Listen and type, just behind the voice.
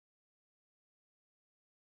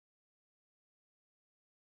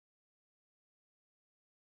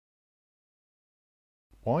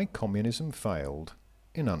Why Communism Failed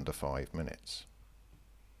in under 5 minutes.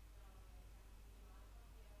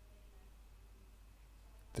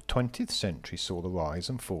 The 20th century saw the rise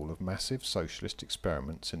and fall of massive socialist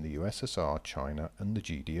experiments in the USSR, China and the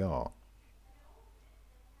GDR.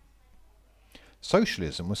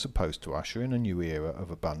 Socialism was supposed to usher in a new era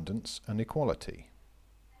of abundance and equality.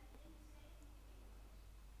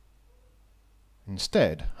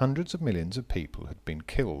 Instead, hundreds of millions of people had been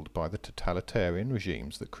killed by the totalitarian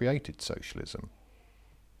regimes that created socialism.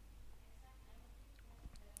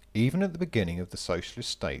 Even at the beginning of the socialist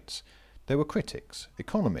states, there were critics,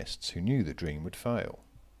 economists, who knew the dream would fail.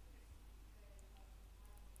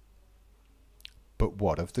 But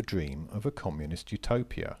what of the dream of a communist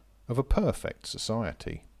utopia, of a perfect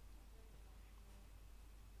society,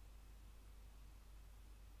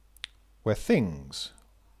 where things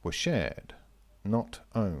were shared, not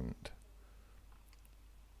owned,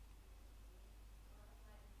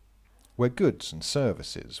 where goods and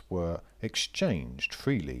services were exchanged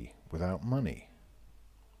freely without money,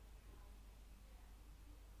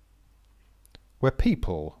 where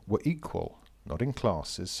people were equal, not in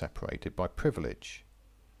classes separated by privilege.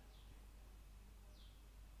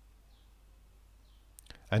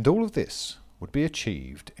 And all of this would be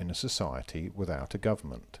achieved in a society without a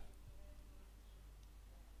government.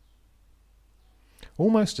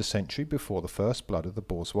 Almost a century before the first blood of the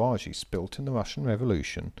bourgeoisie spilt in the Russian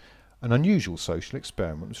Revolution, an unusual social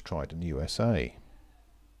experiment was tried in the USA.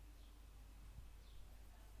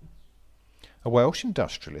 A Welsh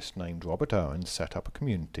industrialist named Robert Owen set up a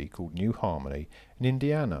community called New Harmony in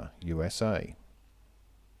Indiana, USA.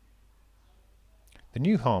 The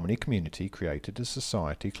New Harmony community created a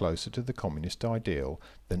society closer to the communist ideal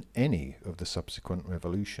than any of the subsequent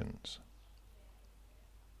revolutions.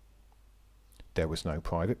 There was no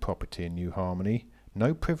private property in New Harmony,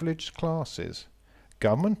 no privileged classes.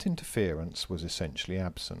 Government interference was essentially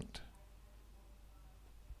absent.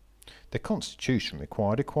 The constitution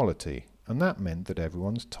required equality, and that meant that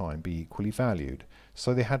everyone's time be equally valued,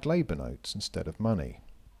 so they had labour notes instead of money.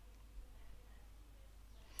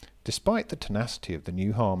 Despite the tenacity of the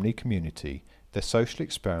New Harmony community, their social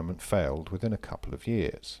experiment failed within a couple of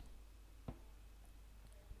years.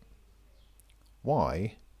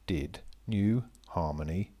 Why did New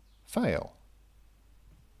Harmony fail?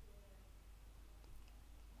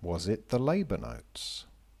 Was it the labour notes?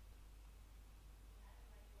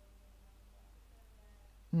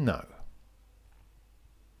 No.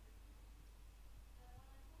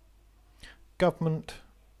 Government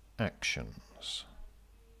actions?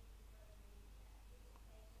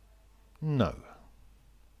 No.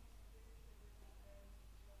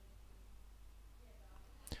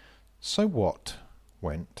 So what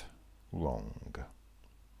went wrong?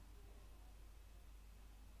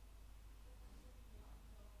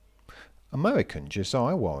 American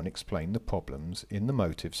Josiah Warren explained the problems in The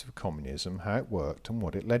Motives of Communism, How It Worked and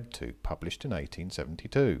What It Led To, published in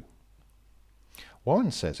 1872.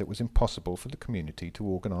 Warren says it was impossible for the community to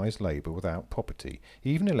organise labour without property.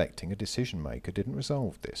 Even electing a decision-maker didn't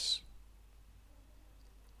resolve this.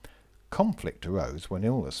 Conflict arose when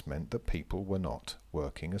illness meant that people were not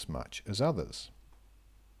working as much as others.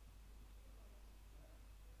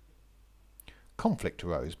 Conflict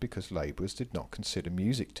arose because labourers did not consider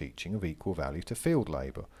music teaching of equal value to field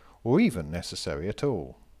labour, or even necessary at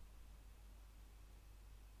all.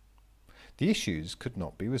 The issues could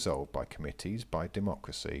not be resolved by committees, by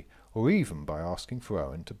democracy, or even by asking for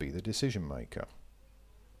Owen to be the decision-maker.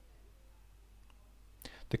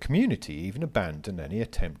 The community even abandoned any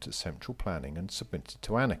attempt at central planning and submitted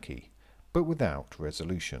to anarchy, but without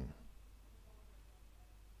resolution.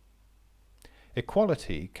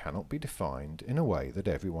 Equality cannot be defined in a way that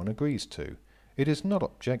everyone agrees to. It is not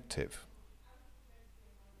objective.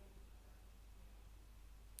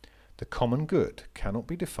 The common good cannot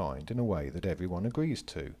be defined in a way that everyone agrees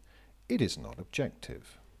to. It is not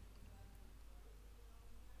objective.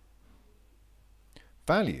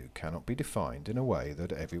 Value cannot be defined in a way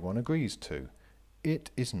that everyone agrees to. It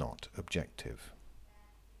is not objective.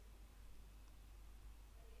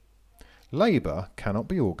 Labour cannot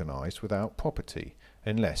be organised without property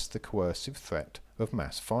unless the coercive threat of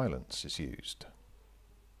mass violence is used.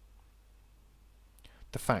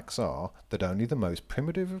 The facts are that only the most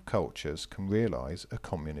primitive of cultures can realise a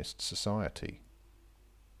communist society.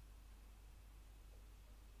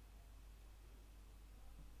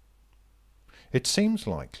 It seems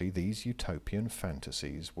likely these utopian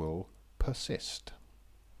fantasies will persist.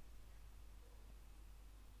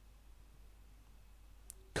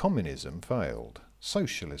 Communism failed,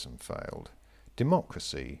 socialism failed,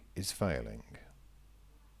 democracy is failing.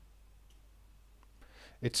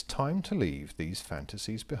 It's time to leave these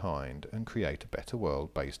fantasies behind and create a better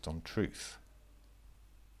world based on truth.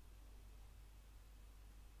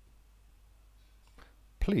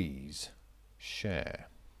 Please share.